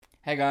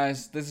Hey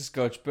guys, this is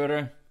Coach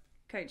Butter.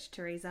 Coach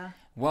Teresa.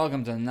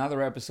 Welcome to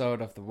another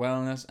episode of the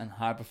Wellness and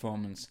High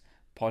Performance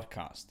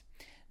podcast.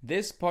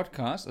 This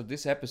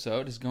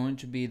episode is going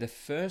to be the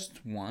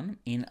first one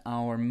in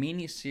our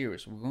mini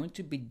series. We're going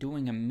to be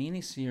doing a mini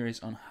series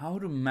on how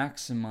to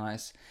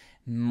maximize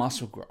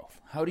muscle growth.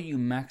 How do you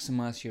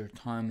maximize your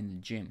time in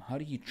the gym? How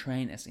do you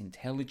train as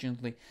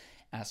intelligently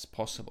as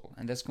possible?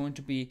 And that's going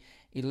to be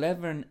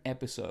 11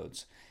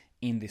 episodes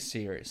in this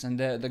series. And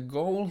the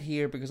goal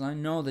here, because I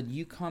know that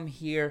you come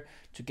here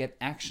to get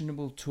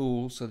actionable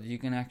tools so that you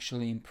can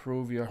actually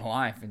improve your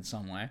life in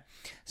some way.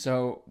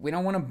 So we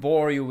don't want to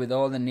bore you with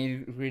all the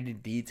nitty-gritty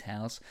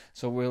details.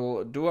 So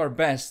we'll do our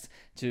best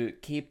to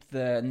keep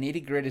the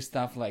nitty-gritty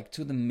stuff like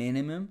to the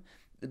minimum.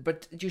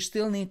 But you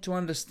still need to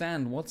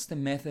understand what's the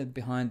method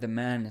behind the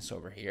madness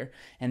over here.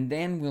 And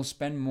then we'll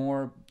spend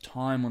more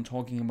time on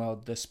talking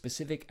about the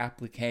specific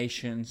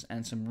applications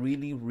and some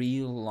really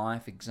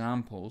real-life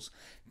examples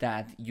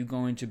that you're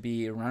going to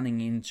be running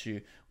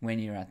into when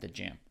you're at the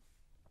gym.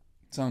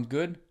 Sound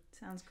good?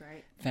 Sounds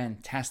great.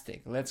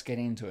 Fantastic. Let's get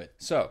into it.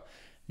 So,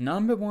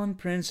 number one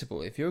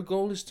principle, if your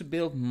goal is to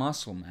build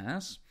muscle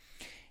mass,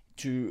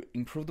 to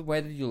improve the way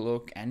that you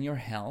look and your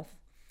health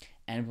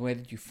and the way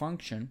that you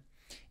function,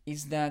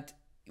 is that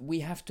we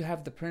have to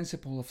have the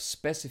principle of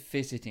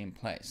specificity in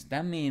place.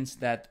 That means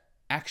that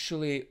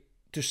actually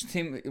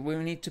we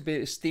need to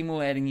be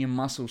stimulating your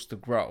muscles to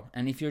grow.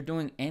 And if you're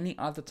doing any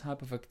other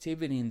type of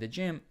activity in the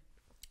gym,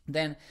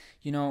 then,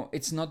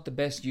 it's not the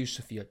best use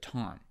of your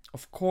time.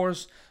 Of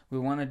course, we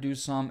want to do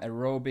some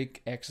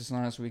aerobic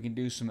exercise. We can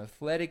do some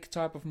athletic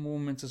type of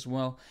movements as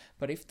well.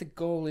 But if the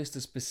goal is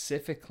to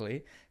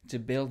specifically to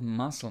build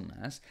muscle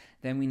mass,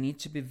 then we need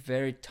to be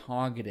very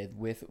targeted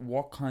with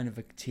what kind of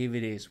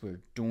activities we're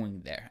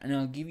doing there. And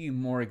I'll give you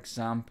more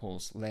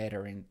examples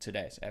later in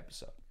today's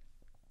episode.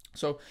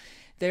 So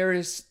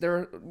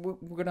we're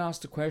going to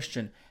ask the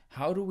question,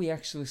 how do we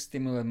actually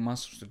stimulate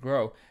muscles to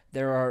grow?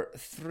 There are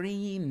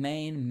three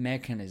main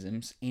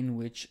mechanisms in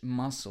which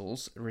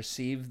muscles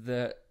receive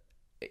the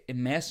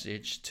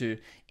message to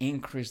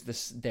increase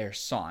their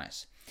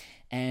size.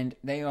 And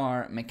they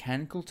are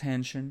mechanical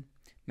tension,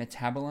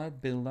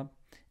 metabolite buildup,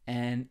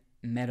 and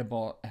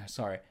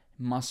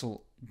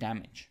muscle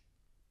damage.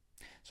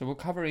 So we'll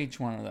cover each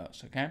one of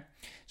those, okay?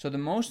 So the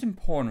most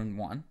important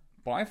one,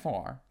 by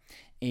far,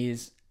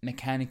 is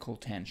mechanical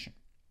tension.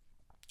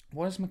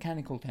 What is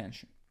mechanical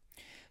tension?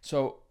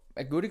 So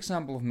a good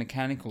example of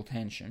mechanical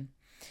tension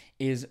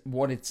is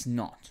what it's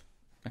not,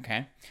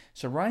 okay?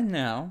 So right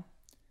now,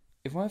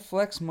 if I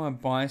flex my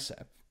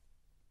bicep,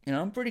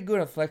 I'm pretty good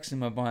at flexing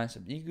my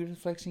bicep. You good at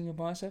flexing your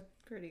bicep?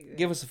 Pretty good.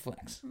 Give us a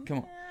flex. Come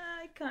on.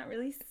 I can't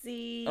really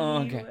see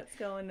what's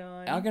going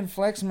on. I can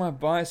flex my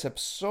bicep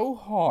so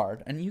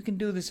hard, and you can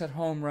do this at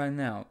home right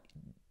now.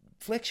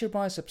 Flex your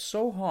bicep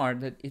so hard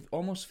that it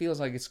almost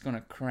feels like it's going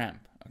to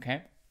cramp,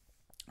 okay?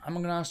 I'm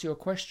going to ask you a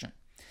question.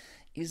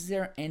 Is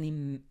there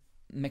any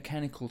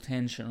mechanical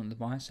tension on the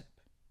bicep?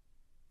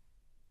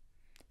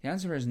 The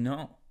answer is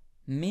no.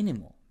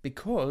 Minimal.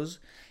 Because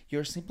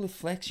you're simply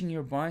flexing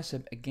your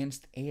bicep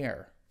against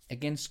air,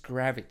 against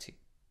gravity,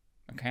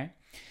 okay?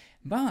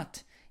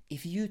 But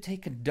if you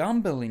take a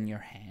dumbbell in your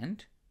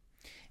hand,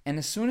 and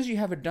as soon as you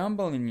have a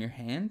dumbbell in your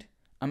hand,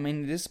 I'm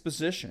in this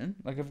position,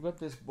 like I've got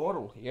this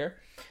bottle here.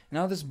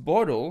 Now this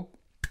bottle,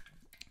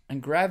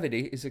 and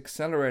gravity is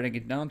accelerating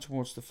it down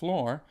towards the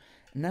floor.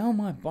 Now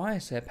my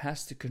bicep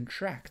has to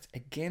contract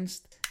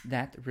against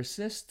that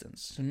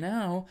resistance. So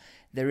now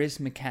there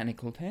is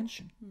mechanical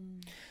tension.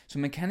 So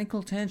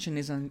mechanical tension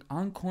is an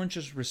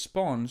unconscious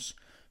response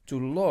to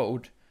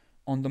load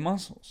on the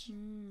muscles.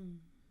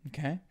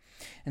 Okay?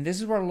 And this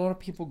is where a lot of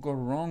people go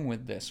wrong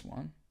with this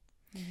one,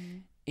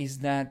 is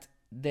that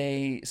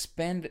they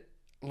spend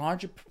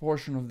larger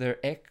proportion of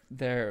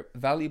their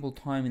valuable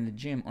time in the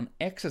gym on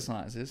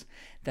exercises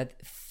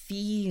that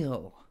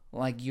feel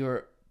like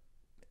you're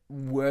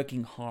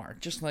working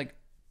hard, just like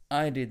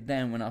I did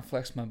then when I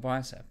flexed my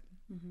bicep.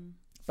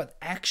 But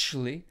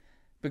actually,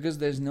 because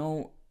there's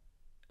no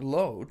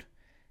load,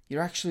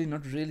 you're actually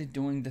not really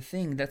doing the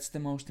thing that's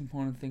the most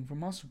important thing for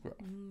muscle growth.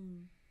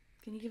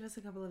 Can you give us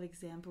a couple of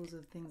examples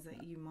of things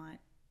that you might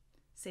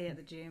see at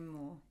the gym?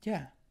 Or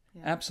Yeah.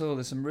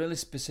 Absolutely. Some really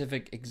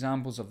specific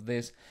examples of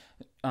this.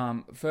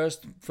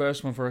 First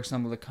one, for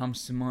example, that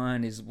comes to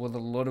mind is what a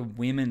lot of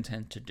women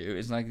tend to do.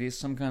 Is like this,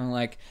 some kind of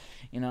like,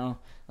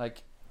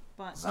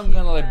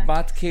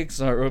 butt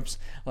kicks or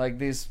like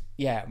this,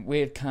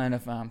 weird kind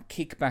of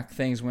kickback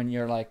things when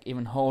you're like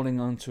even holding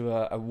onto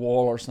a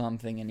wall or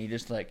something, and you're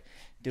just like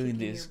doing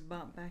kicking this. your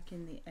butt back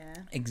in the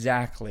air.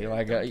 Exactly,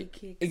 like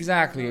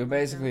kicks. You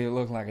basically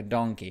look like a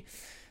donkey.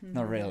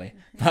 Not really,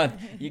 but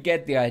you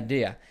get the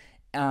idea.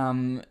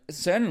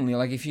 Certainly,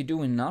 like if you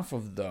do enough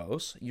of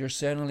those, you're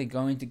certainly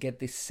going to get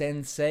this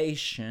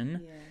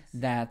sensation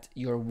that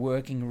you're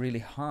working really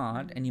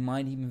hard, and you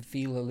might even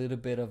feel a little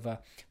bit of a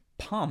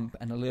pump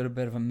and a little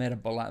bit of a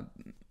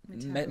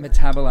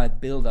metabolite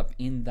buildup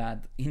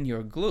in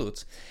your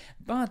glutes,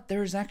 but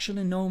there's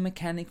actually no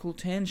mechanical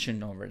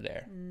tension over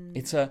there.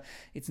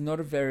 It's not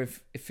a very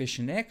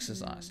efficient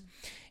exercise.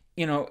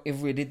 You know, if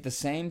we did the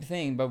same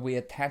thing, but we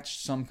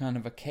attached some kind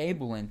of a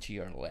cable into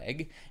your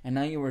leg, and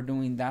now you were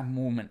doing that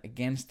movement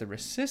against the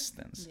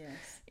resistance,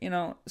 you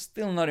know,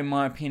 still not, in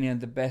my opinion,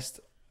 the best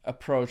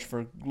approach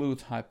for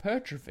glute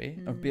hypertrophy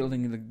or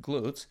building the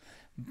glutes,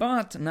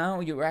 but now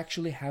you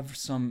actually have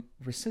some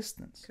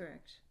resistance.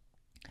 Correct.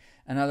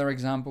 Another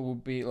example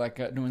would be like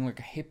doing like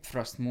a hip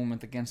thrust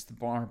movement against the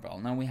barbell.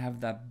 Now we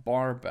have that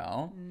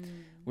barbell.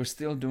 We're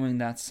still doing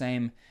that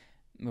same,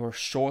 we're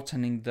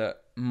shortening the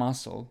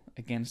muscle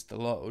against the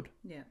load.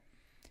 Yeah.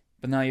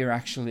 But now you're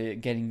actually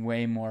getting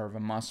way more of a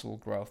muscle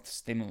growth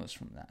stimulus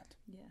from that.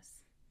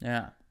 Yes.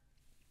 Yeah.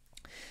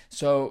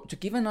 So to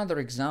give another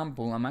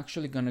example, I'm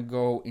actually going to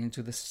go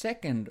into the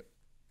second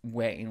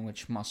way in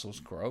which muscles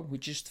grow,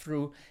 which is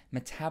through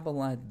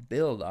metabolite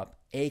buildup,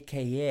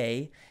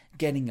 aka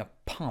getting a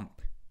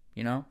pump,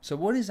 you know? So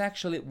what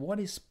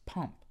is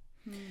pump?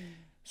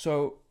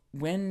 So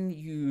when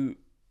you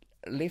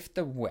lift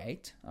the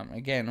weight,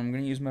 again, I'm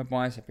going to use my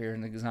bicep here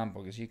in the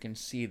example because you can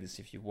see this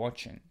if you're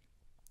watching.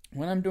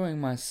 When I'm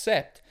doing my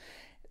set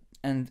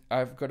and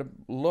I've got a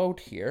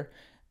load here,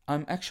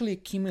 I'm actually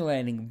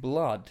accumulating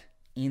blood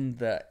in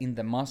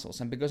the muscles,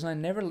 and because I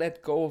never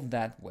let go of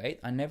that weight,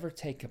 I never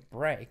take a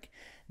break,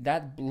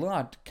 that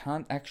blood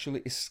can't actually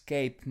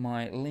escape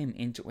my limb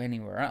into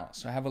anywhere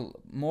else. So I have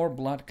more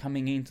blood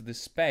coming into this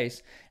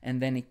space,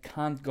 and then it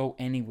can't go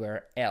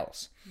anywhere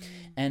else.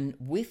 And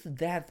with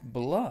that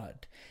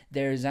blood,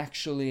 there is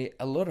actually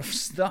a lot of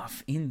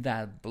stuff in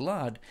that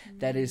blood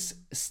that is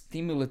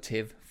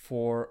stimulative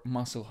for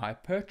muscle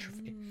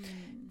hypertrophy.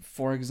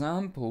 For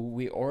example,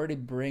 we're already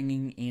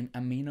bringing in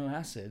amino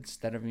acids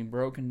that have been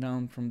broken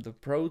down from the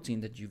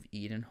protein that you've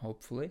eaten,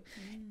 hopefully,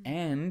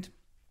 and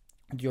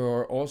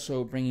you're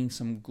also bringing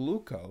some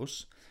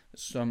glucose,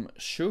 some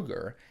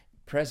sugar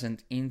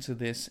present into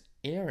this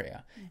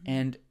area.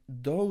 And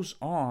those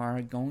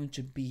are going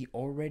to be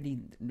already,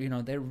 you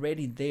know, they're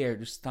ready there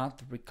to start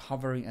the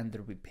recovery and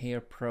the repair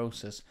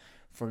process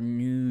for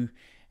new,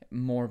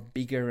 more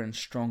bigger and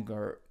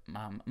stronger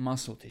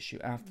muscle tissue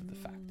after the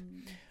fact.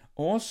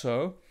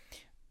 Also,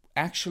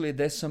 actually,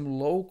 there's some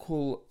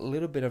local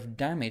little bit of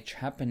damage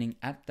happening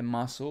at the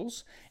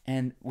muscles,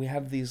 and we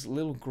have these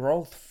little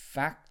growth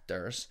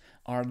factors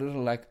are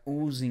little like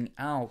oozing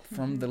out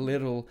from the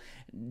little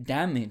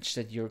damage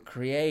that you're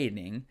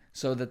creating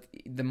so that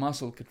the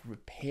muscle could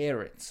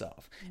repair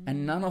itself.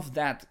 And none of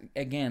that,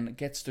 again,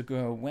 gets to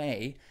go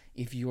away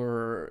if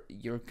you're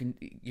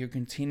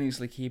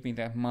continuously keeping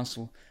that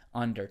muscle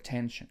under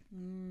tension.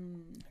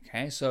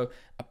 Okay, so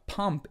a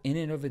pump in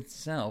and of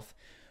itself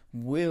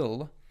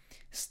will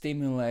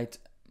stimulate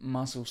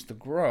muscles to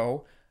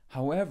grow.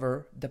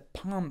 However, the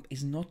pump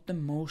is not the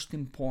most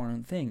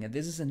important thing. And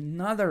this is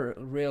another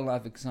real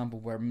life example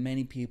where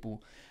many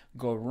people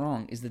go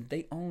wrong, is that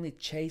they only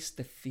chase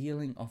the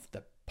feeling of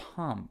the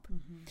pump.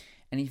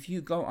 And if you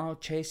go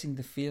out chasing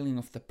the feeling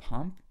of the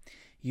pump,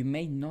 you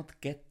may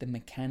not get the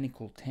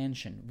mechanical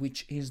tension,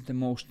 which is the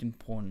most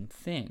important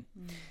thing.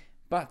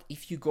 But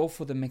if you go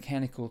for the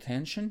mechanical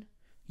tension,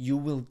 you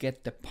will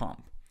get the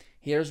pump.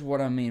 Here's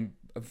what I mean,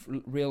 a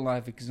real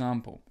life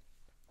example.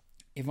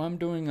 If I'm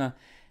doing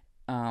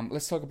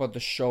let's talk about the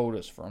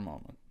shoulders for a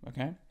moment,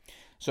 okay?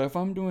 So if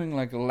I'm doing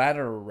like a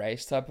ladder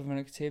raise type of an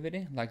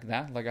activity, like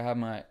that, like I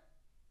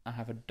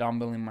have a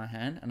dumbbell in my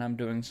hand and I'm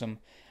doing some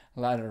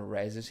ladder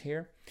raises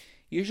here.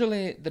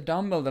 Usually the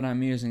dumbbell that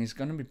I'm using is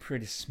going to be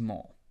pretty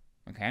small,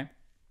 okay?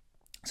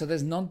 So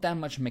there's not that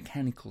much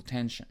mechanical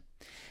tension.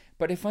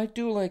 But if I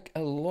do like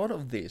a lot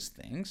of these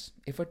things,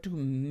 if I do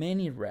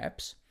many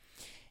reps,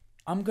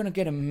 I'm going to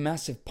get a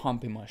massive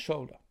pump in my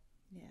shoulder.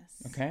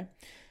 Yes. Okay?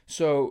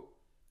 So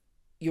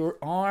you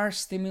are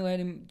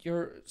stimulating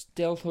your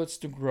deltoids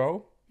to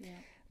grow,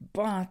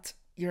 but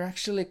you're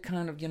actually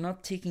you're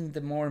not ticking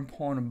the more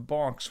important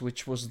box,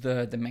 which was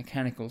the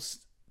mechanical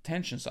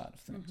tension side of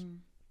things.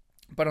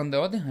 But on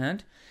the other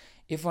hand,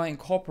 if I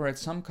incorporate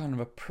some kind of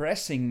a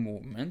pressing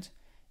movement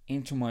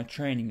into my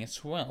training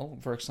as well,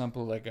 for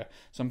example, like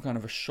some kind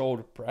of a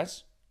shoulder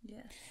press,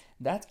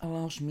 that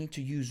allows me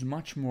to use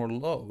much more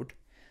load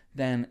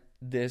than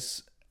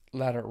this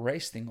ladder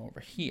raise thing over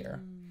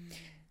here.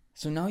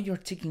 So now you're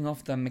ticking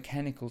off the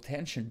mechanical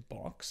tension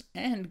box,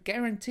 and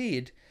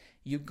guaranteed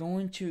you're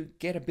going to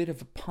get a bit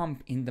of a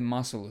pump in the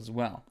muscle as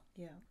well.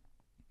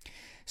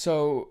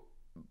 So,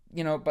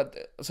 you know,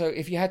 so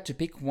if you had to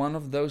pick one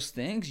of those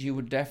things, you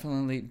would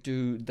definitely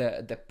do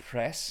the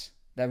press.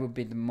 That would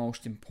be the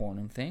most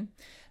important thing.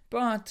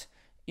 But,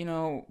 you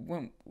know,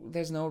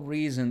 there's no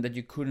reason that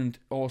you couldn't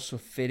also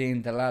fit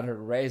in the ladder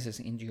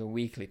raises into your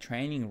weekly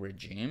training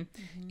regime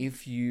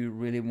if you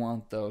really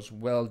want those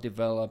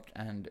well-developed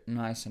and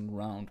nice and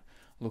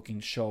round-looking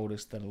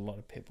shoulders that a lot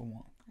of people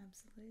want.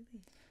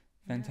 Absolutely.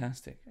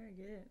 Fantastic. Yeah, very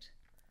good.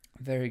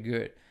 Very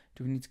good.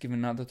 Do we need to give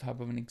another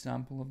type of an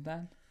example of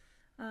that?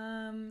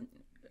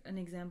 an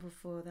example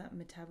for that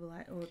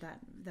metabolite or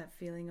that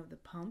feeling of the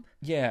pump?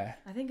 Yeah.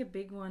 I think a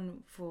big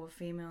one for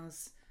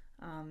females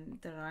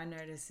that I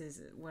notice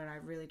is when I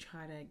really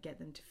try to get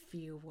them to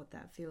feel what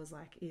that feels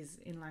like is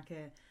in like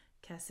a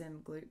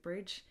Kassem glute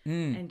bridge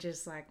and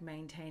just like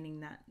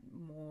maintaining that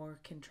more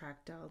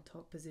contractile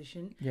top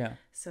position. Yeah.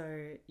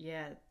 So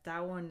yeah,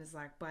 that one is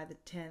like by the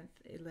 10th,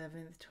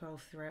 11th,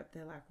 12th rep,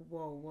 they're like,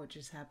 whoa, what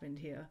just happened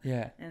here?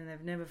 Yeah. And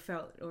they've never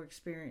felt or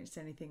experienced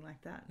anything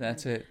like that.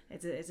 That's and it.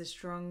 It's a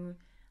strong,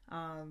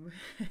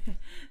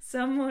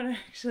 somewhat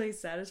actually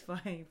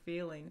satisfying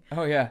feeling.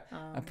 Oh yeah,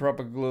 a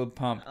proper glute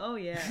pump. Oh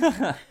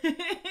yeah.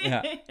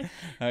 Yeah.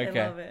 Okay.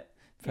 I love it.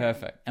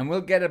 Perfect. And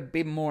we'll get a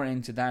bit more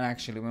into that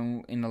actually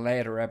in a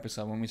later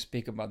episode when we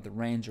speak about the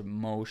range of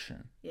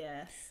motion.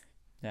 Yes.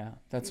 Yeah,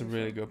 that's Beautiful. a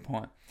really good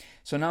point.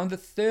 So now the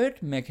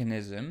third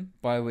mechanism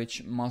by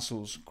which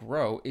muscles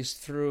grow is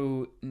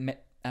through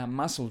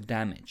muscle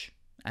damage.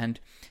 And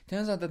it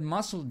turns out that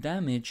muscle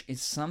damage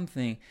is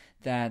something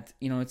that,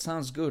 it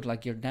sounds good,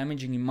 like you're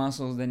damaging your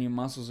muscles, then your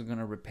muscles are going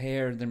to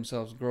repair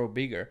themselves, grow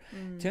bigger.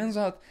 Turns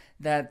out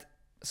that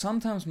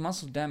sometimes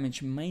muscle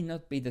damage may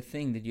not be the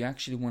thing that you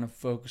actually want to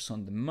focus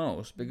on the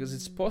most, because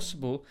it's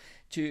possible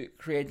to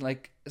create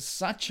like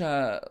such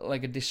a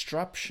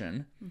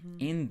disruption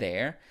in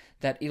there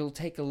that it'll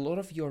take a lot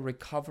of your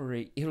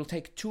recovery, it'll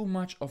take too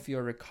much of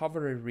your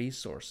recovery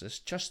resources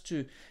just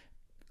to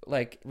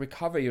like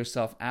recover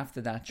yourself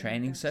after that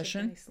training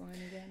session,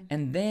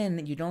 and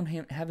then you don't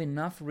have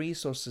enough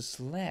resources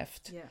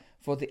left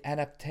for the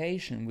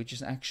adaptation, which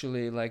is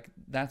actually like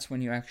that's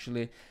when you're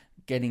actually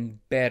getting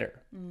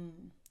better.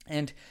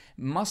 And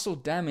muscle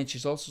damage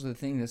is also the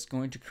thing that's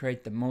going to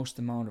create the most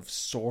amount of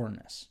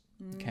soreness.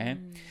 Okay,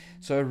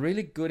 so a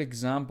really good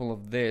example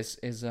of this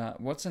is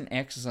what's an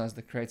exercise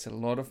that creates a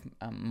lot of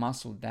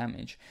muscle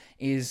damage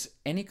is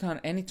any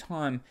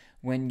time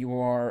when you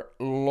are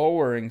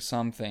lowering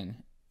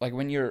something, like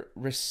when you're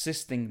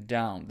resisting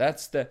down.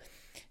 That's the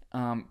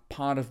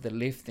part of the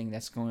lifting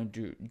that's going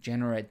to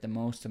generate the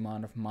most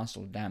amount of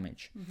muscle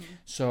damage.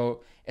 So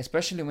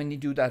especially when you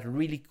do that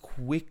really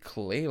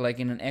quickly, like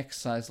in an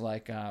exercise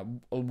like a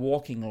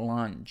walking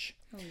lunge,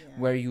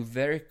 where you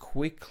very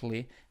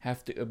quickly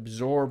have to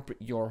absorb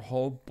your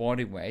whole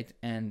body weight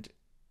and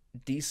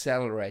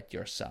decelerate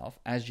yourself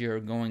as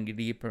you're going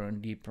deeper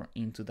and deeper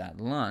into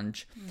that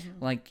lunge.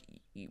 Like,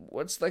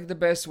 what's like the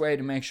best way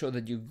to make sure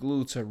that your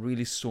glutes are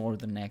really sore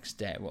the next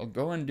day? Well,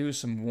 go and do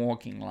some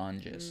walking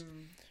lunges.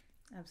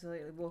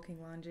 Absolutely.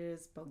 Walking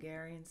lunges,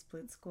 Bulgarian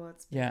split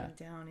squats, Yeah.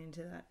 down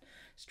into that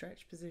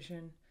stretch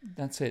position.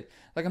 That's it.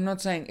 Like, I'm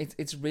not saying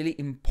it's really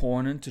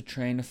important to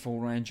train a full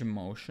range of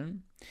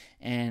motion,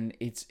 and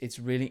it's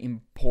really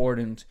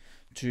important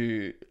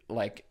to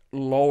like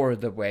lower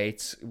the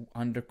weights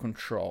under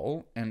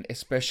control, and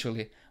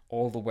especially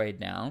all the way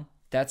down.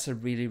 That's a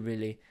really,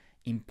 really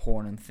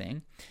important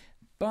thing.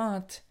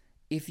 But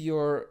if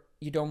you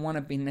don't want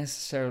to be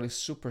necessarily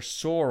super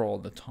sore all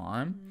the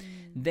time,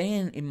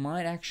 then it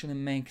might actually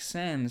make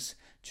sense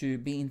to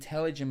be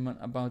intelligent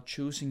about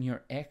choosing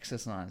your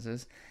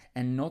exercises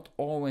and not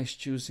always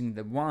choosing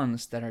the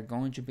ones that are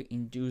going to be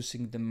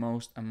inducing the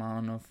most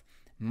amount of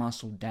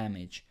muscle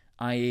damage,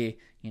 i.e.,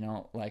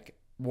 like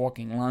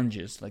walking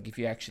lunges, like if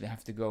you actually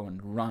have to go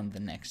and run the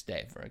next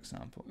day, for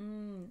example.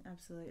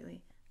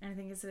 Absolutely. And I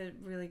think it's a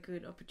really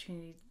good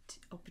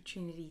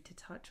opportunity to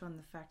touch on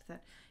the fact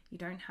that you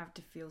don't have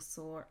to feel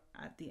sore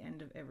at the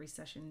end of every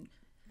session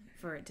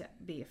for it to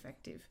be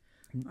effective.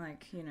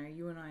 Like,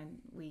 you and I,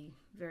 we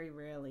very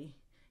rarely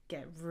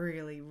get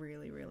really,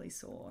 really, really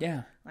sore.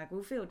 Yeah. Like,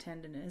 we'll feel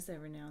tenderness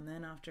every now and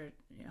then after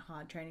a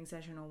hard training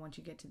session or once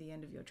you get to the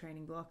end of your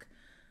training block.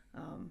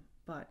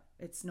 But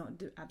it's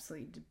not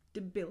absolutely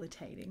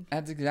debilitating.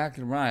 That's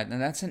exactly right.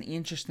 And that's an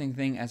interesting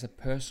thing as a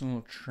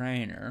personal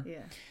trainer.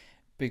 Yeah.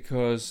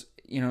 Because,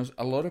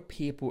 a lot of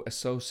people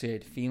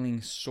associate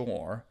feeling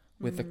sore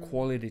with a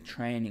quality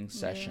training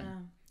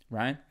session,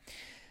 right?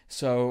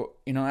 So,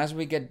 as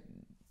we get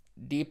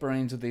deeper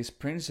into these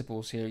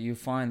principles here, you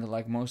find that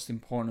like most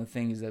important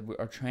thing is that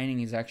our training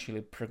is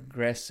actually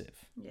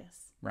progressive.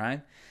 Yes.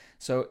 Right?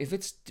 So if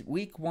it's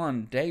week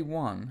 1, day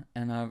 1,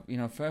 and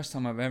I've, first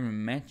time I've ever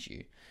met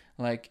you,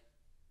 like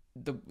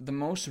the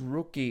most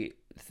rookie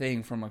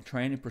thing from a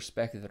training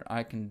perspective that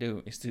I can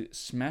do is to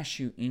smash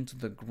you into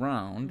the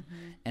ground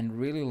and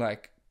really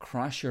like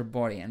crush your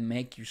body and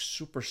make you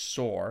super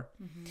sore,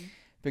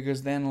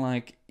 because then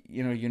like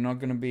you're not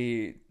going to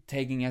be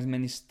taking as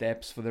many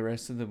steps for the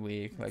rest of the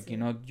week. Like you're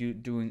not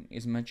doing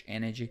as much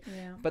energy.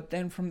 But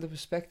then from the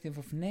perspective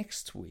of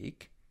next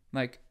week,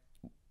 like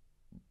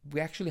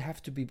we actually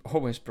have to be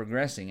always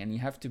progressing and you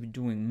have to be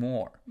doing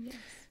more.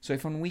 So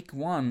if on week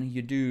 1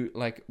 you do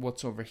like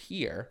what's over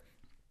here,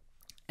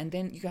 and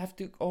then you have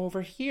to go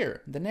over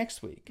here the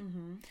next week.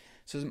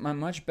 So my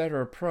much better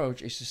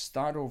approach is to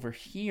start over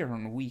here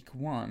on week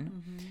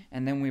 1,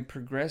 and then we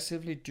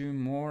progressively do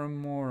more and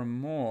more and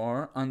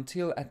more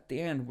until at the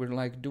end we're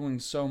like doing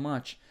so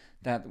much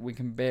that we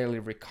can barely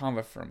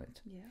recover from it.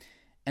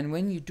 And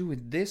when you do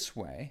it this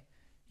way,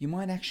 you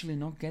might actually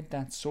not get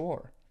that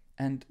sore.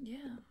 And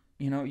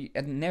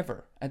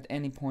never at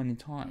any point in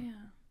time.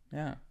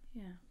 Yeah.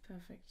 Yeah,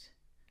 perfect.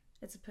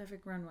 It's a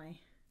perfect runway.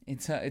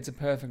 It's a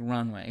perfect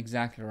runway,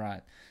 exactly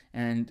right.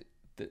 And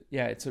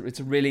it's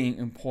a really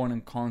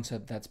important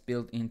concept that's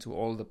built into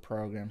all the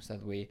programs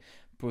that we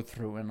put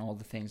through and all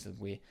the things that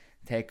we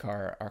take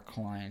our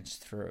clients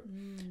through.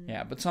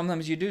 Yeah, but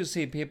sometimes you do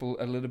see people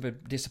a little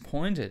bit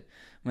disappointed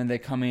when they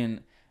come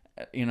in,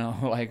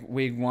 like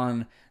week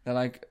one, they're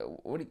like,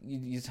 what,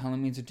 you're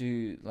telling me to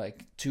do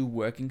like 2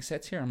 working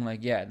sets here? I'm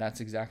like, yeah, that's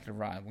exactly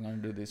right. We're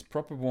going to do these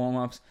proper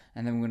warm-ups,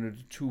 and then we're going to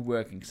do 2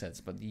 working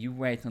sets. But you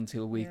wait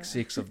until week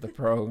 6 of the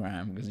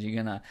program, because you're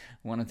going to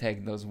want to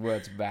take those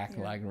words back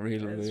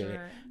really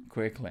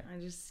quickly. I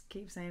just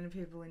keep saying to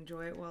people,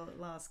 enjoy it while it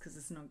lasts, because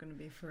it's not going to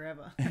be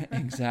forever.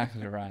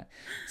 Exactly right.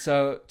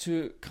 So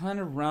to kind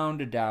of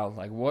round it out,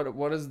 like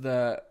what is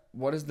the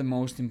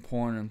most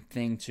important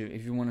thing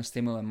if you want to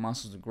stimulate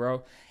muscles to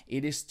grow?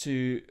 It is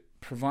to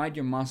provide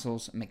your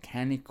muscles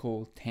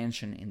mechanical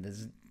tension in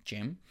the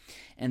gym.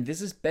 And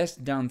this is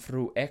best done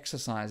through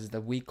exercises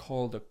that we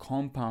call the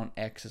compound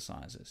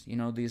exercises.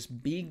 These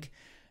big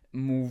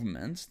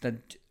movements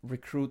that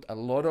recruit a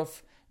lot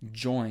of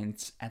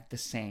joints at the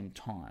same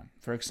time.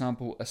 For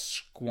example, a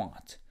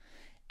squat,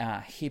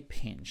 a hip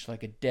hinge,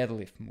 like a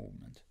deadlift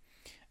movement,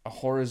 a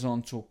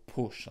horizontal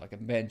push, like a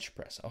bench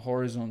press, a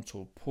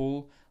horizontal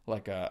pull,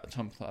 like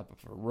some type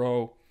of a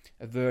row,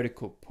 a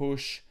vertical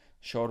push,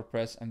 shoulder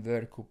press, and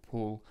vertical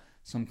pull,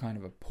 some kind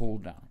of a pull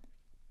down.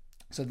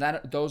 So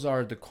those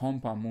are the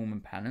compound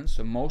movement patterns.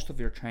 So most of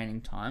your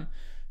training time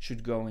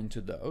should go into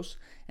those.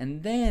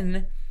 And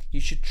then you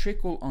should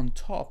trickle on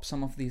top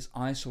some of these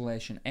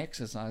isolation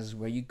exercises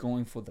where you're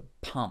going for the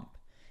pump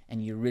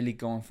and you're really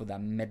going for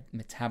that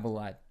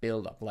metabolite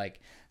buildup,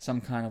 like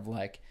some kind of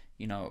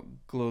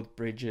glute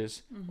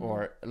bridges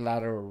or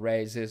lateral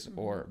raises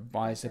or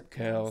bicep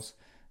curls,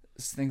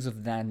 things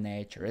of that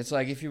nature. It's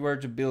like if you were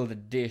to build a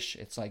dish,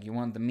 it's like you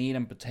want the meat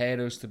and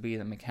potatoes to be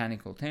the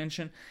mechanical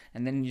tension,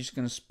 and then you're just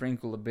going to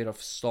sprinkle a bit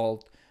of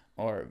salt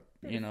or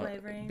a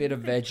bit of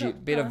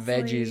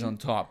veggies on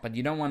top, but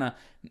you don't want to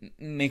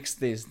mix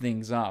these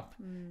things up.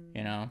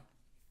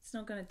 It's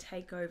not going to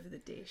take over the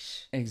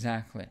dish.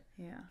 Exactly.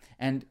 Yeah.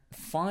 And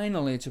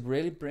finally, to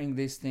really bring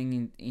this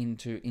thing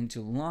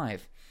into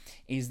life,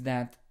 is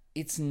that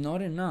it's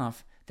not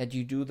enough that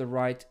you do the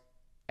right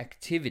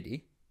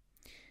activity,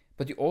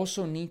 but you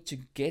also need to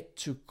get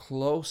to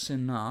close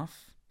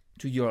enough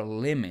to your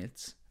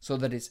limits so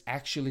that it's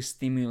actually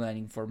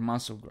stimulating for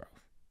muscle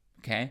growth.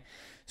 Okay?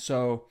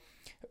 So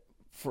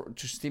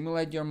to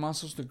stimulate your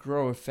muscles to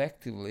grow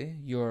effectively,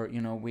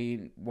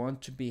 we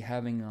want to be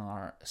having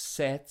our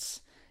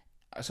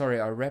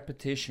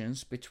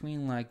repetitions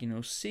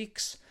between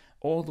 6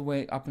 all the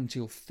way up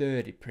until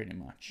 30 pretty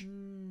much.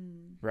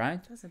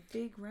 Right? That's a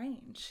big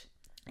range.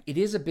 It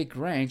is a big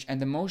range,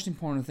 and the most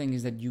important thing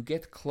is that you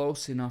get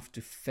close enough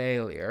to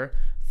failure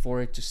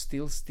for it to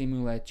still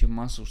stimulate your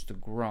muscles to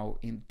grow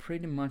in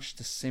pretty much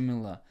the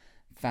similar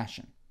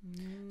fashion.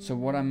 So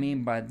what I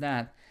mean by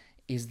that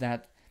is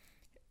that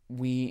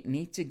we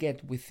need to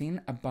get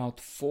within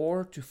about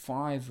 4 to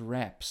 5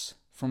 reps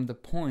from the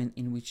point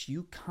in which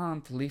you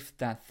can't lift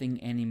that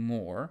thing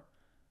anymore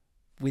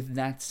with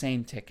that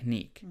same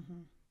technique.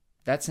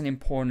 That's an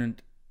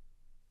important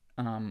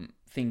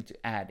thing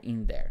to add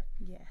in there.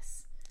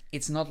 Yes.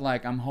 It's not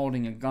like I'm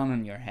holding a gun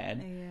on your head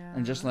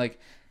and just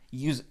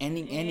use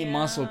any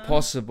muscle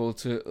possible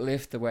to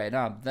lift the weight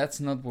up.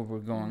 That's not what we're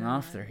going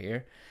after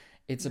here.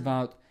 It's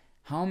about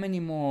how many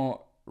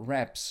more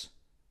reps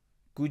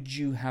could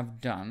you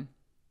have done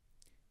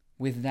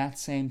with that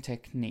same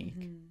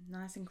technique.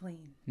 Nice and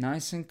clean.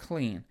 Nice and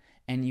clean.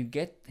 And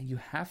you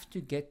have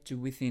to get to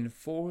within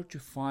 4 to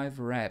 5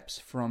 reps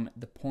from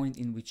the point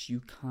in which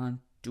you can't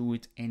do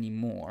it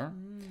anymore,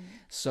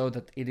 so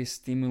that it is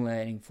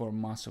stimulating for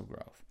muscle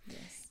growth.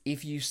 Yes.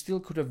 If you still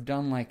could have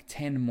done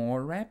 10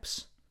 more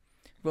reps,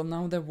 well,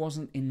 now there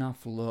wasn't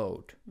enough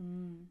load.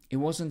 It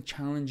wasn't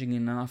challenging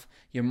enough.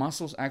 Your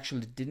muscles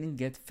actually didn't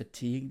get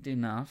fatigued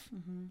enough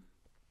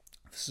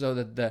so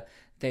that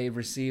they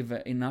receive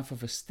enough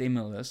of a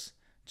stimulus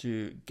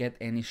to get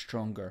any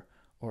stronger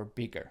or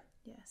bigger.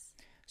 Yes.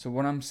 So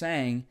what I'm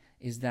saying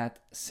is that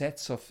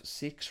sets of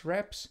 6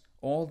 reps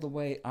all the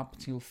way up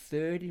till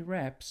 30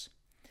 reps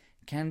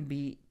can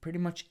be pretty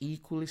much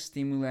equally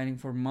stimulating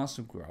for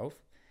muscle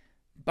growth,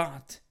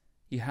 but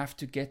you have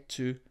to get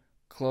to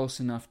close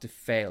enough to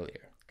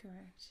failure.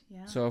 Correct,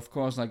 yeah. So of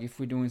course, if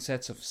we're doing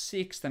sets of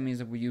 6, that means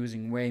that we're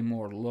using way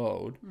more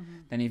load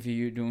than if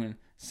you're doing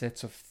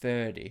sets of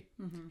 30.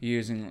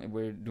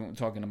 We're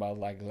talking about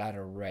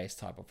lateral raise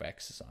type of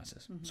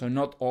exercises. So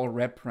not all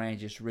rep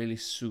ranges really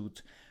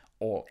suit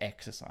all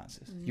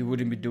exercises. You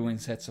wouldn't be doing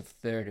sets of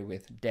 30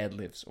 with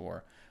deadlifts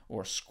or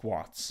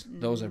squats.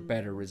 Those are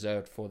better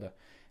reserved for the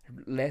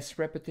less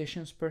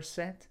repetitions per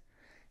set,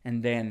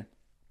 and then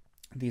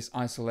these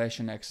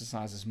isolation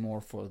exercises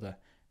more for the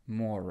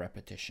more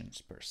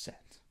repetitions per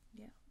set.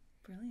 Yeah,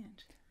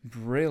 brilliant.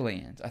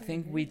 Brilliant. I Very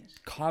think we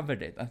good.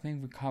 covered it. I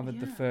think we covered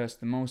Yeah.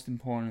 the most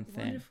important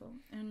thing. Wonderful.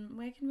 And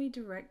where can we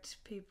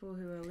direct people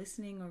who are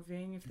listening or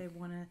viewing if they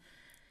want to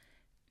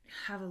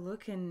have a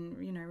look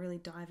and, you know, really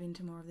dive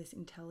into more of this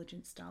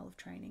intelligent style of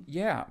training?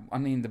 Yeah, I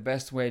mean, the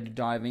best way to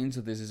dive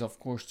into this is, of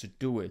course, to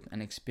do it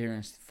and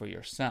experience it for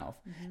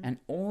yourself. And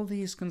all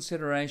these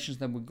considerations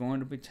that we're going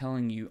to be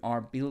telling you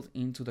are built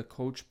into the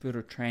Coach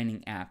Puro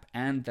training app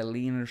and the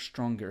Leaner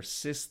Stronger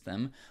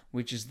system,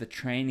 which is the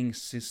training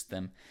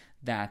system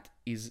that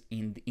is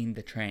in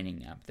the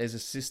training app. There's a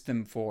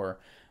system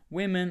for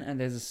women and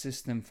there's a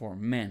system for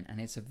men,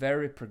 and it's a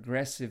very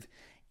progressive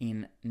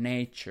in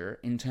nature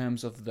in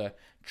terms of the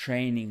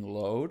training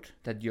load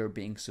that you're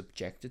being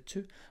subjected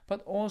to,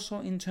 but also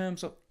in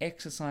terms of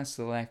exercise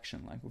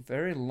selection, like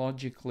very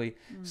logically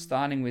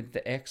starting with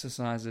the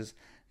exercises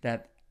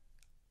that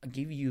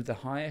give you the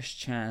highest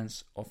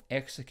chance of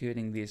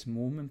executing these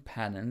movement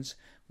patterns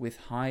with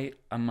high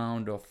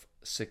amount of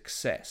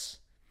success.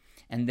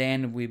 And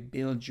then we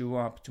build you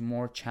up to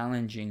more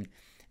challenging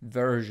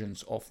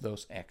versions of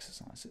those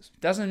exercises.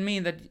 Doesn't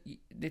mean that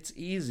it's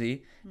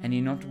easy and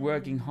you're not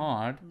working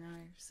hard. No,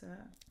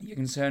 sir. You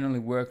can certainly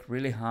work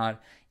really hard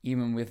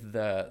even with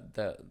the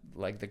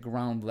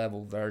ground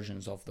level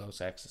versions of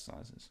those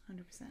exercises.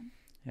 100%.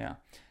 Yeah.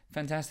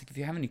 Fantastic. If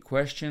you have any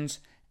questions,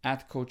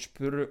 at Coach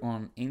Puro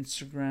on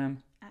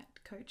Instagram,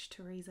 At Coach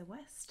Teresa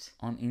West.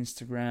 on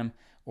Instagram,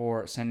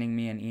 or sending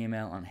me an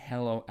email on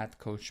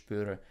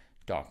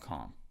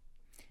hello@coachpuro.com.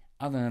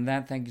 Other than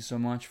that, thank you so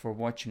much for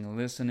watching and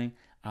listening.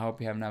 I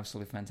hope you have an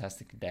absolutely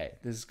fantastic day.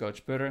 This is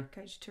Coach Puro.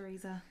 Coach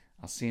Teresa.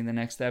 I'll see you in the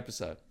next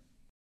episode.